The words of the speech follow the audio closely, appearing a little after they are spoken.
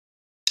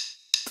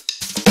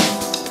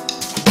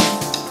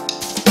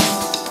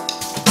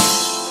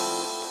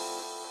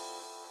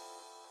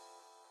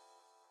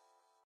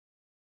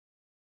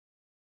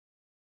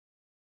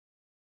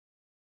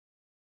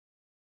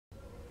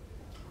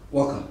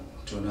Welcome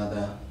to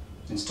another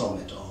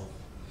installment of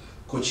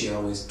Coach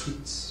Yawe's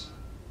Tweets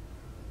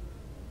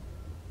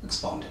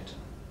Expounded.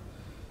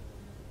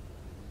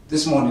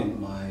 This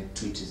morning my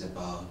tweet is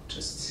about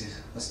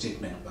a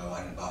statement by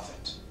Warren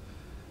Buffett,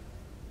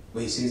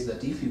 where he says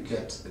that if you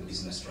get the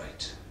business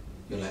right,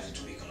 you're likely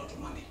to make a lot of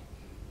money.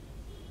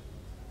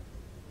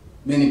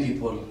 Many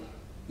people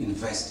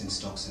invest in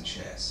stocks and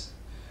shares,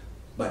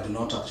 but do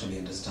not actually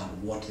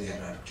understand what they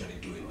are actually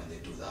doing when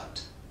they do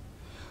that.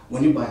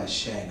 When you buy a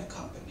share in a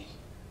company,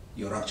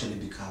 you're actually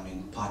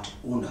becoming part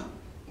owner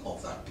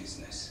of that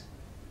business.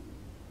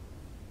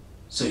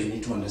 So you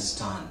need to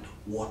understand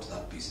what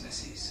that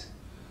business is.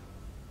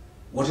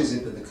 What is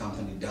it that the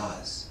company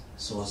does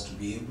so as to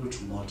be able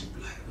to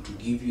multiply, or to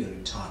give you a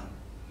return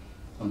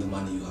on the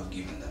money you have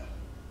given them.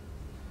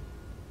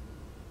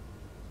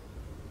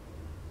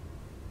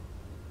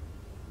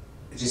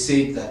 It is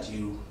said that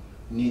you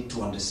need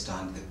to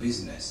understand the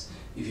business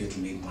if you're to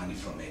make money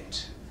from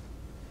it.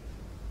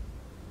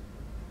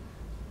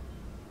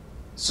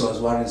 So as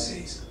Warren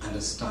says,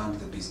 understand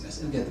the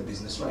business and get the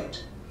business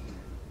right.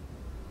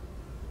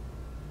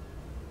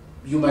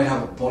 You might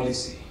have a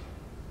policy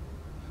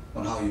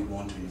on how you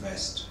want to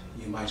invest.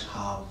 You might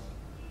have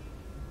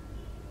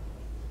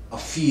a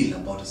feel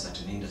about a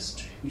certain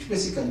industry, which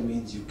basically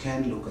means you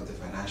can look at the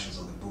financials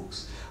of the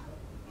books.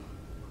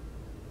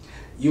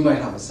 You might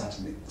have a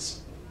certain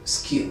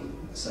skill,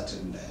 a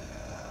certain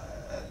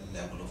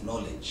level of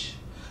knowledge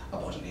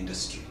about an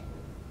industry.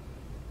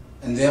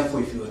 And therefore,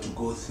 if you were to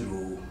go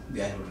through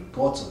the annual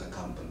reports of the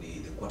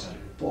company, the quarterly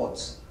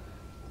reports,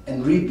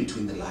 and read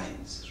between the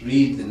lines,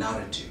 read the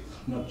narrative,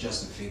 not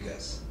just the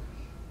figures,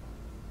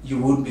 you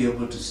would be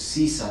able to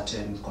see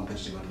certain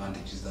competitive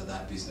advantages that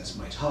that business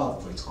might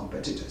have for its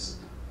competitors.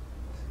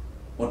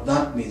 What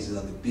that means is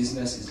that the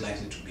business is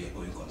likely to be a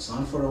going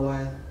concern for a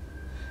while,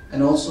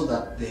 and also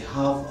that they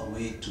have a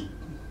way to,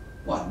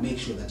 make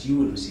sure that you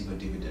will receive a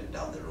dividend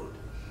down the road.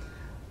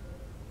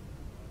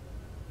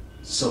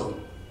 So,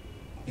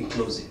 in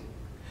closing,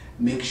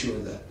 make sure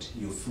that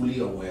you're fully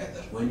aware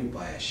that when you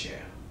buy a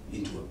share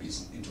into a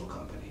business, into a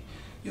company,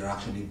 you're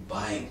actually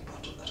buying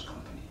part of that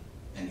company.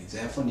 And you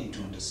therefore need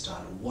to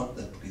understand what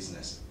that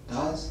business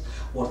does,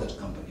 what that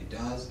company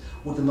does,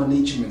 what the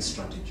management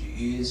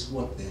strategy is,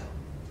 what their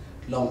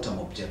long-term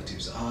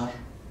objectives are,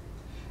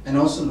 and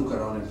also look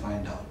around and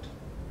find out,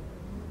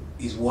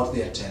 is what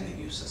they are telling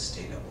you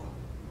sustainable?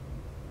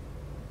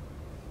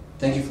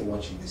 Thank you for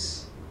watching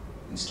this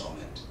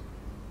installment.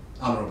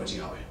 I'm Robert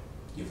Yawe,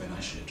 your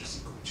financial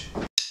literacy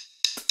coach.